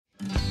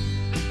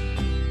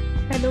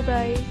Hello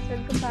guys,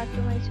 welcome back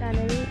to my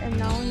channel and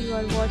now you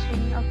are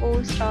watching a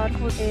 4-star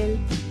hotel.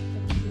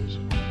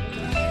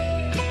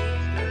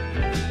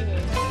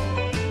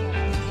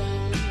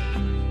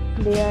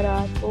 There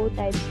are 4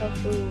 types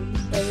of rooms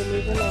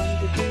available on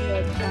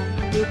booking.com.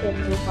 You can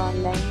book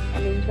online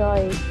and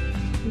enjoy it.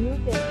 You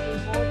can see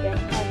more than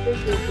 100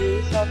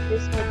 reviews of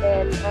this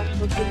hotel on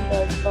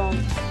booking.com.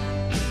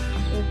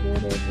 Review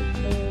rating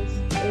is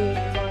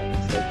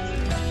 8.6,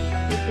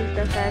 which is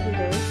the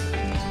fabulous.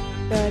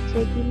 The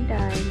check-in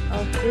time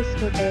of this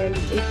hotel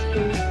is 2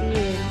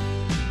 p.m.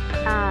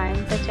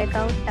 and the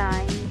check-out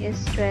time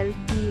is 12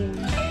 p.m.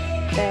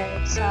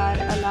 Pets are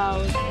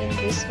allowed in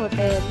this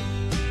hotel.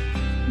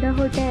 The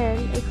hotel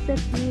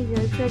accepts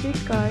major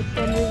credit cards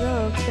and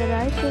reserves the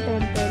right to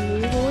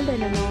temporarily hold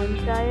an amount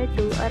prior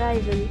to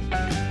arrival.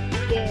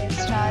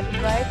 Guests are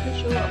required to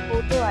show a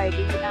photo ID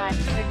and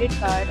credit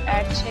card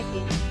at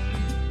check-in.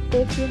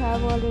 If you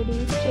have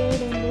already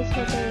stayed in this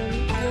hotel,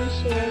 please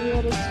share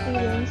your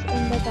experience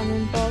in the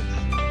comment box.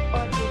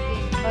 For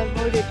booking or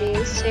more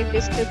details, check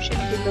description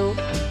below.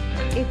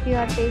 If you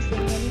are facing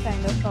any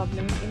kind of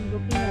problem in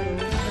booking a room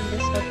in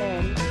this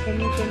hotel, then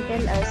you can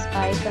tell us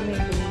by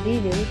commenting. We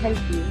will help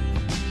you.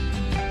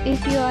 If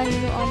you are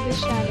new on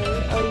this channel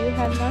or you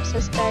have not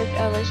subscribed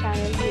our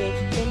channel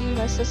yet, then you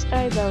must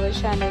subscribe our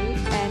channel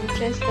and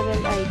press the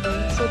bell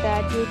icon so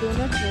that you do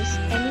not miss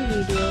any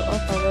video of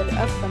our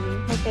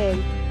upcoming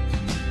hotel.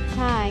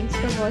 Thanks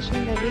for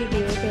watching the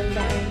video till the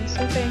end.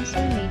 So friends,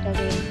 will meet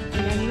again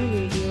in a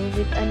new video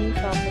with a new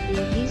property.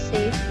 Be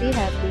safe, be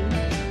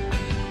happy.